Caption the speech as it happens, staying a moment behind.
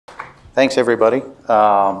Thanks, everybody.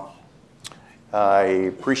 I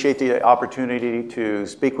appreciate the opportunity to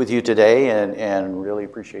speak with you today, and really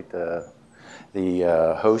appreciate the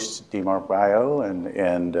host, DMARC Bio,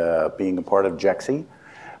 and being a part of geXc.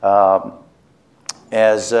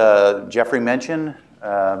 As Jeffrey mentioned,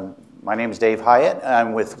 my name is Dave Hiatt.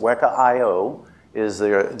 I'm with WECA.io is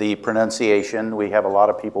the pronunciation. We have a lot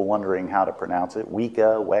of people wondering how to pronounce it.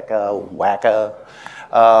 WECA, WECA.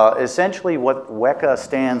 Essentially what WECA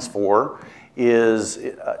stands for is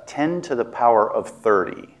 10 to the power of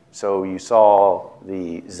 30. So you saw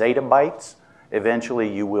the zettabytes.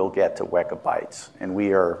 Eventually you will get to WECA-bytes, and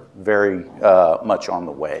we are very much on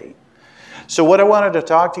the way. So what I wanted to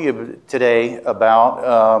talk to you today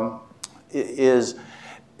about is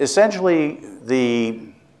essentially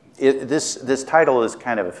this title is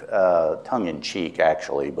kind of tongue-in-cheek,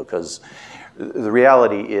 actually, because the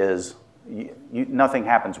reality is nothing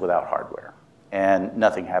happens without hardware, and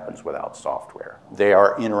nothing happens without software. They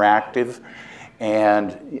are interactive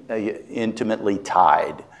and intimately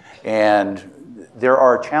tied. And there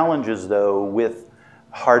are challenges, though, with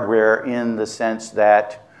hardware in the sense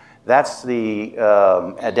that that's the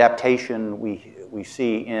adaptation we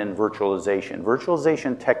see in virtualization.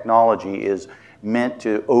 Virtualization technology is meant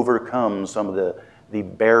to overcome some of the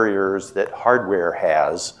barriers that hardware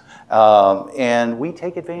has, and we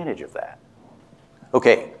take advantage of that.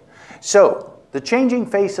 Okay, so the changing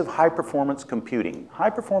face of high-performance computing.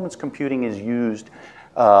 High-performance computing is used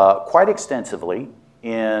quite extensively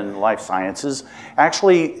in life sciences.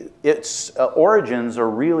 Actually, its origins are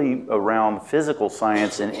really around physical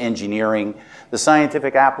science and engineering. The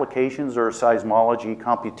scientific applications are seismology,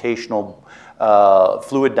 computational,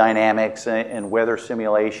 fluid dynamics, and weather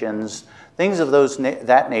simulations, things of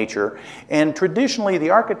that nature. And traditionally,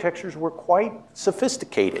 the architectures were quite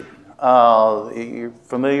sophisticated. You're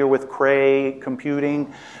familiar with Cray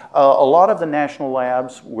computing. A lot of the national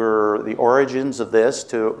labs were the origins of this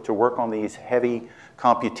to work on these heavy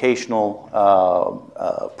computational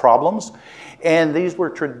problems. And these were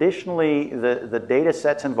traditionally, the data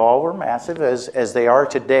sets involved were massive as they are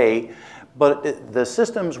today, but the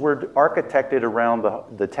systems were architected around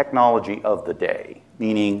the technology of the day,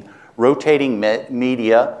 meaning rotating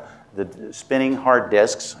media, the spinning hard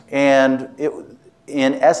disks, and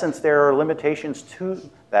in essence, there are limitations to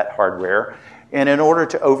that hardware. And in order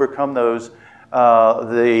to overcome those,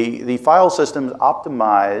 the file systems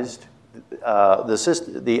optimized,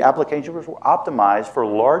 the applications were optimized for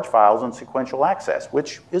large files and sequential access,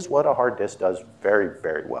 which is what a hard disk does very,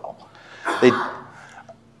 very well.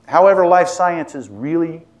 However, life sciences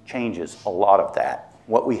really changes a lot of that.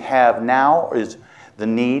 What we have now is the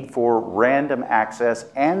need for random access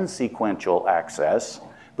and sequential access,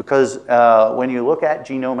 because when you look at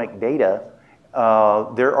genomic data,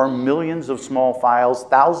 there are millions of small files,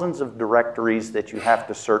 thousands of directories that you have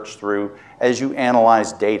to search through as you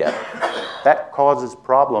analyze data. That causes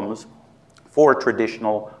problems for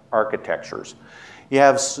traditional architectures. You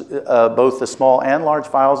have both the small and large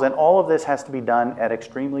files, and all of this has to be done at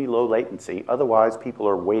extremely low latency. Otherwise, people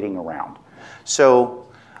are waiting around. So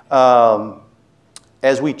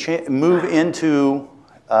as we move into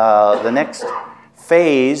the next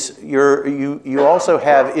phase, you also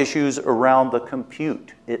have issues around the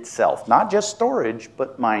compute itself. Not just storage,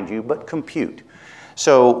 but mind you, but compute.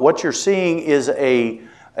 So what you're seeing is a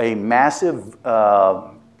massive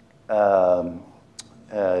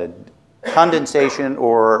condensation,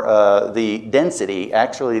 or the density,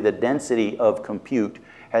 actually the density of compute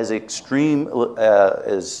has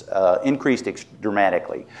increased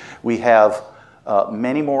dramatically. We have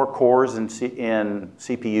many more cores in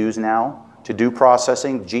CPUs now to do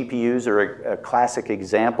processing. GPUs are a classic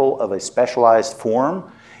example of a specialized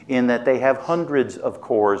form in that they have hundreds of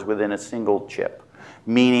cores within a single chip.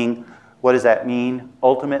 Meaning, what does that mean?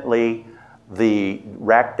 Ultimately, the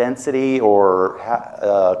rack density or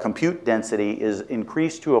compute density is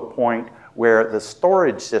increased to a point where the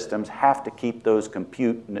storage systems have to keep those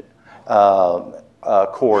compute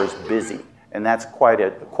cores busy. And that's quite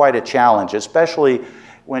a challenge, especially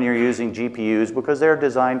when you're using GPUs, because they're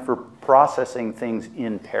designed for processing things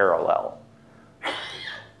in parallel.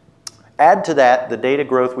 Add to that the data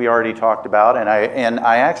growth we already talked about, and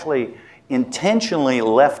I actually intentionally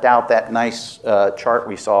left out that nice chart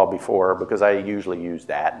we saw before, because I usually use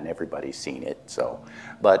that and everybody's seen it. So,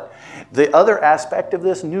 but the other aspect of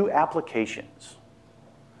this, new applications.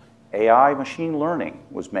 AI machine learning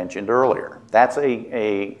was mentioned earlier. That's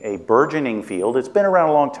a burgeoning field. It's been around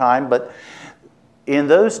a long time, but in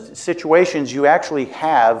those situations, you actually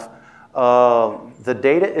have the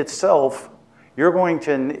data itself you're going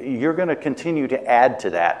to continue to add to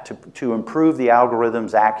that to improve the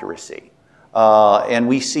algorithm's accuracy. And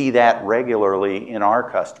we see that regularly in our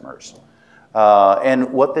customers.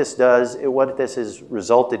 And what this has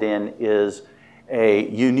resulted in is a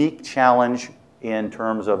unique challenge in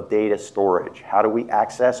terms of data storage. How do we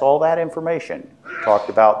access all that information? We talked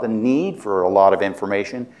about the need for a lot of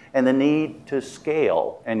information and the need to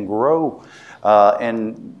scale and grow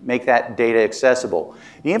and make that data accessible.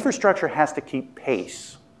 The infrastructure has to keep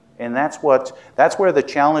pace, and that's where the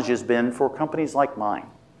challenge has been for companies like mine.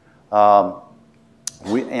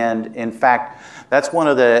 And in fact, that's one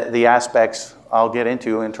of the aspects I'll get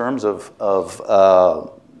into in terms of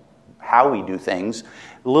how we do things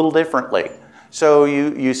a little differently. So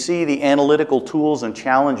you see the analytical tools and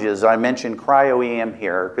challenges. I mentioned cryo-EM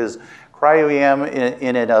here because cryo-EM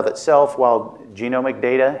in and of itself, while genomic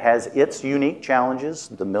data has its unique challenges,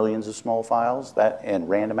 the millions of small files and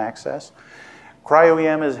random access,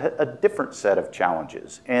 cryo-EM is a different set of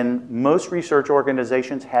challenges. And most research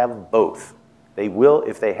organizations have both. They will,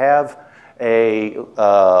 if they have a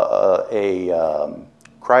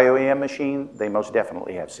cryo-EM machine, they most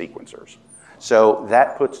definitely have sequencers. So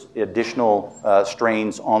that puts additional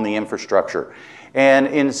strains on the infrastructure. And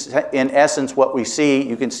in essence, what we see,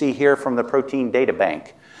 you can see here from the protein data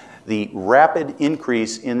bank, the rapid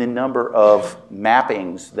increase in the number of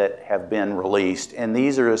mappings that have been released. And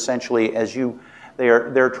these are essentially,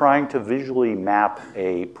 they're trying to visually map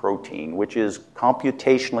a protein, which is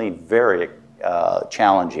computationally very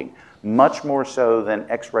challenging, much more so than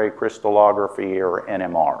X-ray crystallography or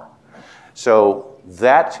NMR. So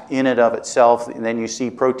that in and of itself, and then you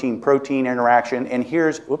see protein-protein interaction, and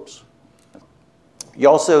here's, whoops, you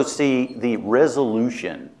also see the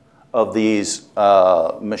resolution of these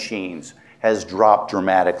machines has dropped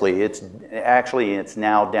dramatically. It's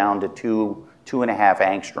now down to 2.5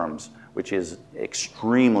 angstroms, which is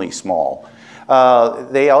extremely small.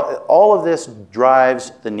 All of this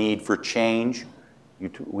drives the need for change.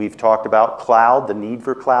 We've talked about cloud, the need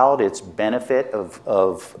for cloud, its benefit of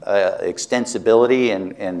extensibility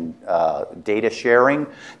and data sharing.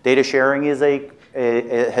 Data sharing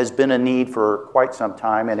has been a need for quite some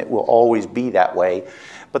time, and it will always be that way.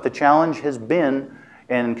 But the challenge has been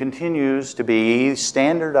and continues to be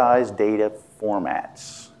standardized data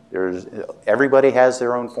formats. Everybody has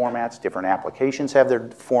their own formats. Different applications have their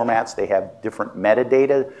formats. They have different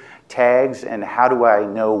metadata tags, and how do I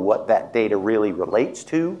know what that data really relates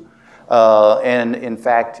to? And in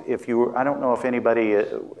fact, I don't know if anybody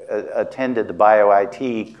attended the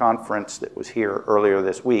BioIT conference that was here earlier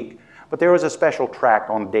this week, but there was a special track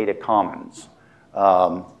on data commons.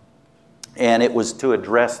 And it was to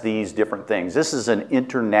address these different things. This is an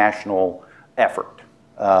international effort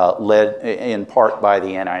led in part by the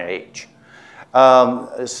NIH.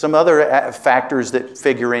 Some other factors that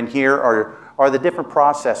figure in here are the different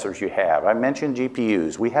processors you have. I mentioned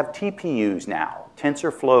GPUs. We have TPUs now,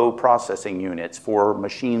 TensorFlow processing units for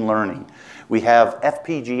machine learning. We have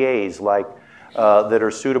FPGAs that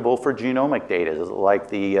are suitable for genomic data, like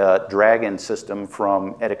the Dragon system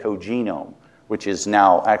from Edico Genome, which is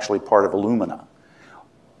now actually part of Illumina.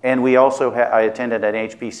 And we also, I attended an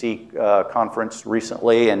HPC conference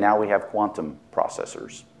recently, and now we have quantum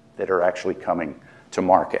processors that are actually coming to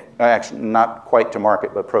market. Actually, not quite to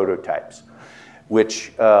market, but prototypes,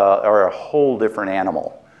 which are a whole different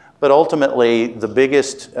animal. But ultimately, the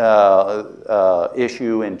biggest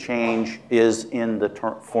issue and change is in the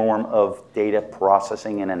form of data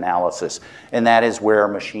processing and analysis, and that is where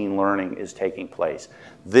machine learning is taking place.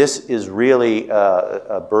 This is really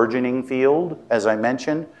a burgeoning field, as I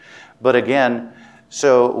mentioned, but again,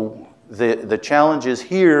 so the challenges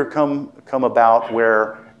here come about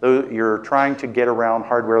where you're trying to get around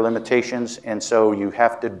hardware limitations, and so you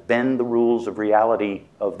have to bend the rules of reality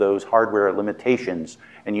of those hardware limitations,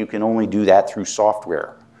 and you can only do that through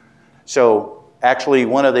software. So actually,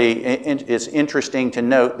 it's interesting to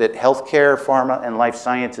note that healthcare, pharma, and life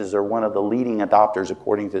sciences are one of the leading adopters,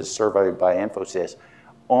 according to the survey by Infosys,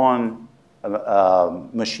 on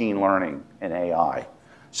machine learning and AI.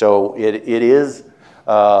 So it is,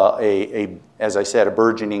 as I said, a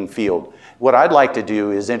burgeoning field. What I'd like to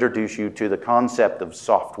do is introduce you to the concept of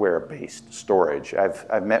software-based storage.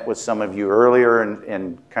 I've met with some of you earlier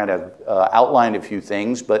and kind of outlined a few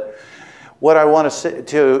things, but what I want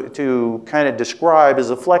to kind of describe is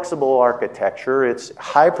a flexible architecture. It's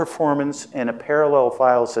high performance in a parallel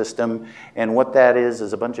file system, and what that is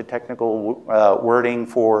a bunch of technical wording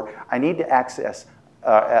for I need to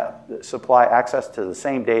supply access to the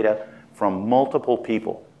same data from multiple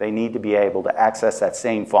people. They need to be able to access that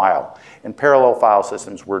same file. And parallel file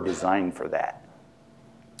systems were designed for that.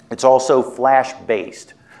 It's also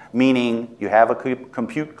flash-based, meaning you have a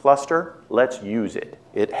compute cluster, let's use it.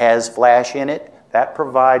 It has flash in it. That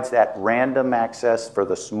provides that random access for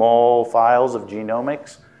the small files of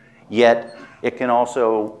genomics, yet it can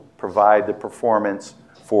also provide the performance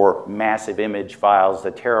for massive image files,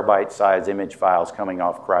 the terabyte-size image files coming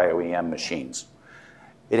off cryo-EM machines.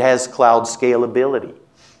 It has cloud scalability.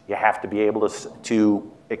 You have to be able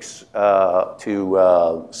to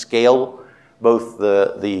scale both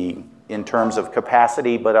in terms of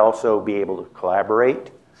capacity, but also be able to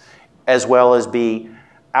collaborate, as well as be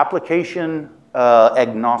application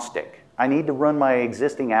agnostic. I need to run my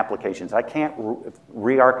existing applications. I can't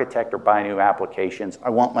re-architect or buy new applications.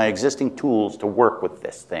 I want my existing tools to work with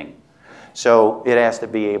this thing. So it has to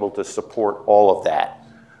be able to support all of that.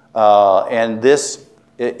 And this,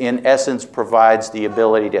 in essence, provides the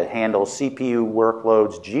ability to handle CPU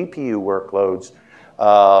workloads, GPU workloads,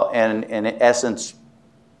 and in essence,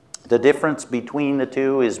 the difference between the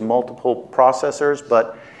two is multiple processors,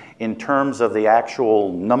 but in terms of the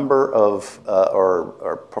actual number of,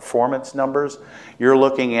 or performance numbers, you're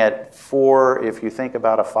looking at 4, if you think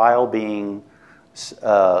about a file being,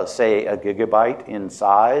 say, a gigabyte in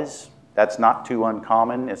size, that's not too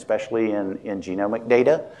uncommon, especially in genomic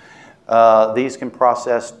data. These can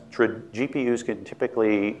process, GPUs can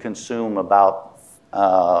typically consume about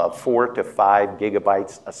 4 to 5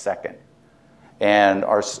 gigabytes a second. And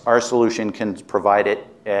our solution can provide it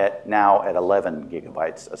now at 11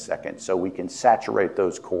 gigabytes a second. So we can saturate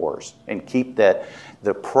those cores and keep the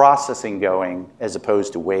processing going as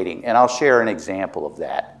opposed to waiting. And I'll share an example of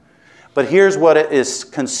that. But here's what it is.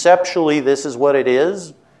 Conceptually, this is what it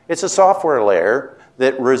is. It's a software layer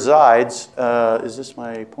that resides, is this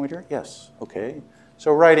my pointer? Yes, okay.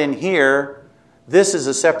 So right in here, this is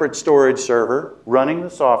a separate storage server running the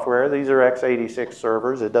software. These are x86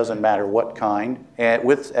 servers. It doesn't matter what kind, and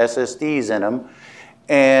with SSDs in them.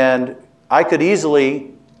 And I could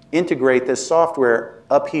easily integrate this software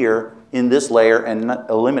up here in this layer and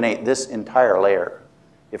eliminate this entire layer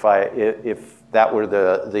if that were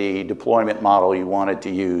the deployment model you wanted to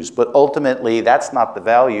use. But ultimately, that's not the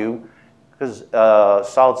value because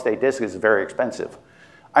solid-state disk is very expensive.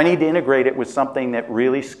 I need to integrate it with something that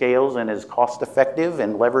really scales and is cost-effective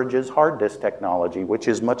and leverages hard disk technology, which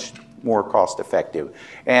is much more cost-effective.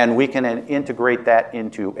 And we can integrate that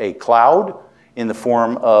into a cloud in the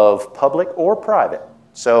form of public or private.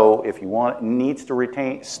 So if you needs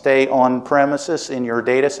to stay on premises in your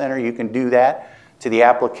data center, you can do that. To the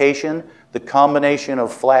application, the combination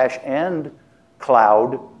of flash and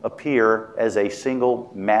cloud appear as a single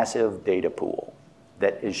massive data pool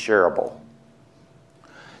that is shareable.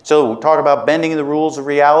 So we'll talk about bending the rules of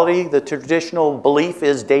reality. The traditional belief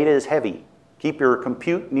is data is heavy. Keep your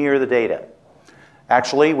compute near the data.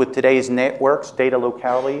 Actually, with today's networks, data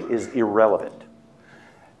locality is irrelevant.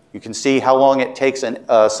 You can see how long it takes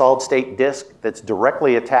a solid-state disk that's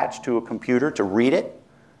directly attached to a computer to read it.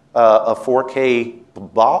 A 4K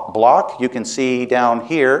block, you can see down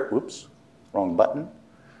here, whoops, wrong button.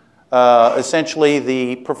 Essentially,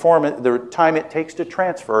 the time it takes to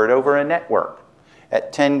transfer it over a network.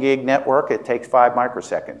 At 10 gig network, it takes 5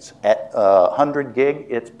 microseconds. At 100 gig,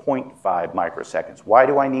 it's 0.5 microseconds. Why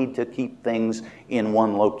do I need to keep things in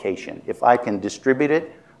one location? If I can distribute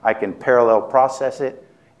it, I can parallel process it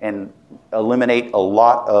and eliminate a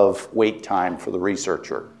lot of wait time for the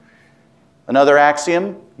researcher. Another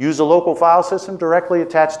axiom, use a local file system directly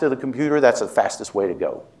attached to the computer. That's the fastest way to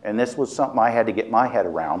go. And this was something I had to get my head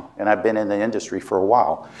around, and I've been in the industry for a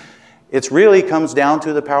while. It really comes down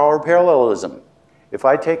to the power of parallelism. If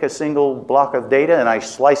I take a single block of data and I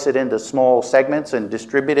slice it into small segments and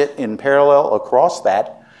distribute it in parallel across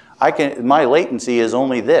that, my latency is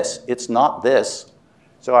only this. It's not this.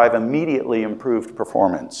 So I've immediately improved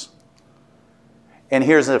performance. And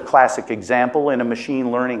here's a classic example in a machine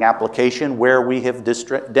learning application where we have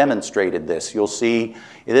demonstrated this. You'll see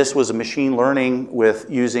this was a machine learning with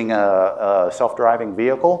using a self-driving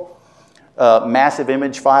vehicle, massive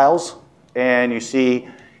image files, and you see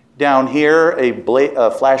down here,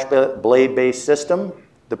 a flash blade-based system.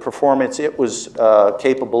 The performance it was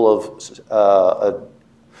capable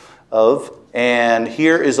of, and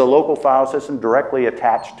here is a local file system directly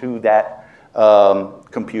attached to that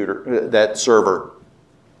computer, that server.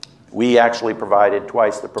 We actually provided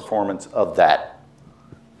twice the performance of that.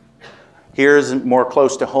 Here's more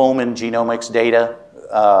close to home in genomics data.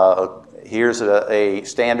 Here's a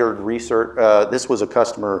standard research. This was a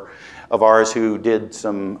customer of ours who did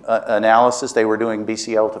some analysis. They were doing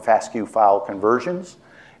BCL to FASTQ file conversions.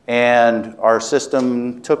 And our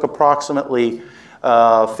system took approximately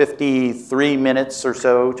 53 minutes or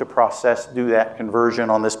so to do that conversion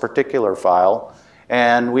on this particular file.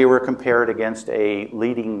 And we were compared against a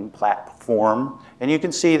leading platform. And you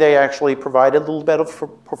can see they actually provided a little bit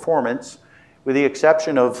of performance, with the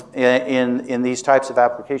exception of in these types of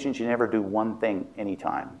applications, you never do one thing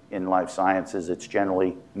anytime. In life sciences, it's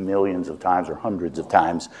generally millions of times or hundreds of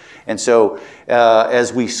times. And so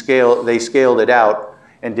as they scaled it out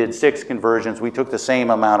and did 6 conversions, we took the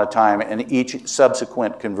same amount of time, and each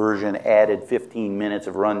subsequent conversion added 15 minutes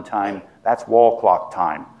of runtime. That's wall clock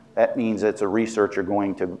time. That means it's a researcher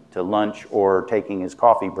going to lunch or taking his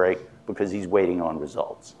coffee break because he's waiting on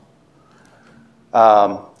results.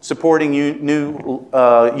 Supporting new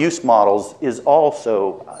use models is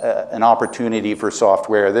also an opportunity for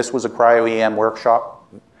software. This was a cryo-EM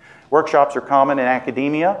workshop. Workshops are common in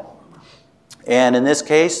academia. And in this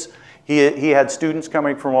case, he had students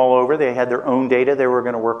coming from all over. They had their own data they were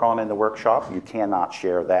going to work on in the workshop. You cannot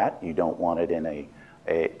share that. You don't want it in a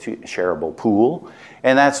shareable pool.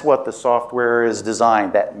 And that's what the software is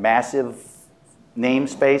designed. That massive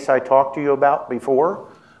namespace I talked to you about before,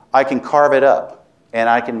 I can carve it up. And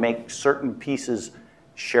I can make certain pieces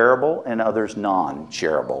shareable and others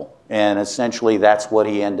non-shareable. And essentially, that's what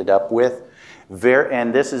he ended up with.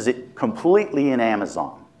 And this is completely in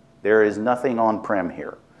Amazon. There is nothing on-prem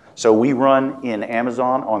here. So we run in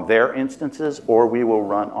Amazon on their instances, or we will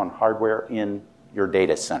run on hardware in your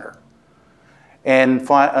data center. And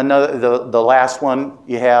the last one,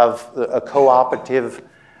 you have a cooperative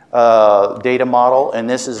data model. And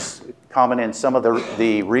this is common in some of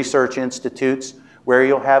the research institutes, where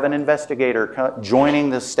you'll have an investigator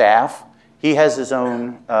joining the staff. He has his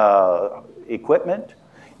own equipment.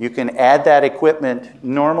 You can add that equipment.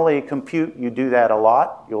 Normally, compute, you do that a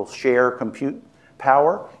lot. You'll share compute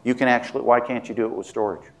power. You can actually, why can't you do it with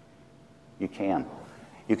storage? You can.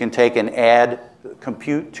 You can take and add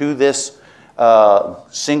compute to this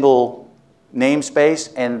single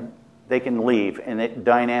namespace, and they can leave, and it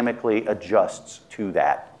dynamically adjusts to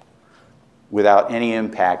that without any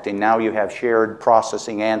impact. And now you have shared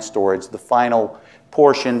processing and storage, the final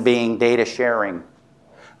portion being data sharing.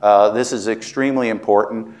 This is extremely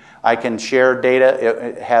important. I can share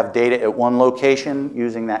data, have data at one location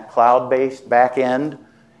using that cloud-based back end.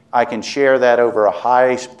 I can share that over a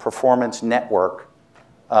high-performance network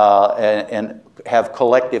and have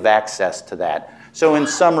collective access to that. So in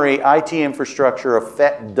summary, IT infrastructure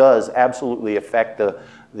does absolutely affect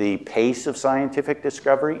the pace of scientific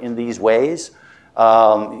discovery in these ways.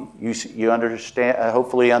 You understand,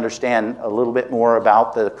 hopefully understand a little bit more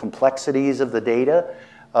about the complexities of the data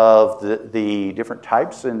of the different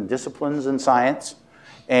types and disciplines in science,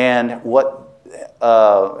 and what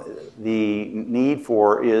the need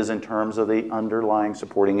for is in terms of the underlying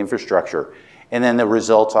supporting infrastructure. And then the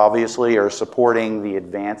results obviously are supporting the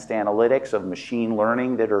advanced analytics of machine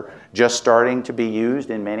learning that are just starting to be used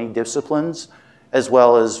in many disciplines, as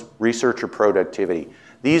well as researcher productivity.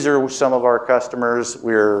 These are some of our customers.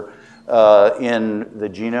 We're in the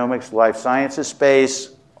genomics life sciences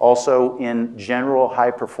space, also in general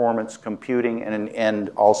high performance computing, and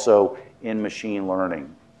also in machine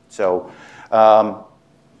learning. So I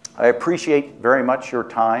appreciate very much your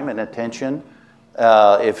time and attention.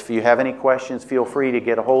 If you have any questions, feel free to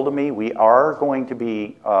get a hold of me. We are going to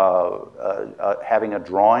be having a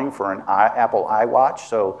drawing for an Apple iWatch,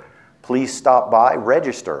 so please stop by,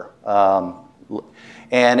 register.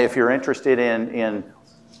 And if you're interested in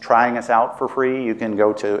trying us out for free, you can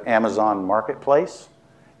go to Amazon Marketplace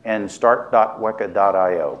and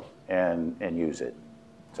start.weka.io and use it.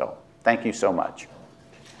 So thank you so much.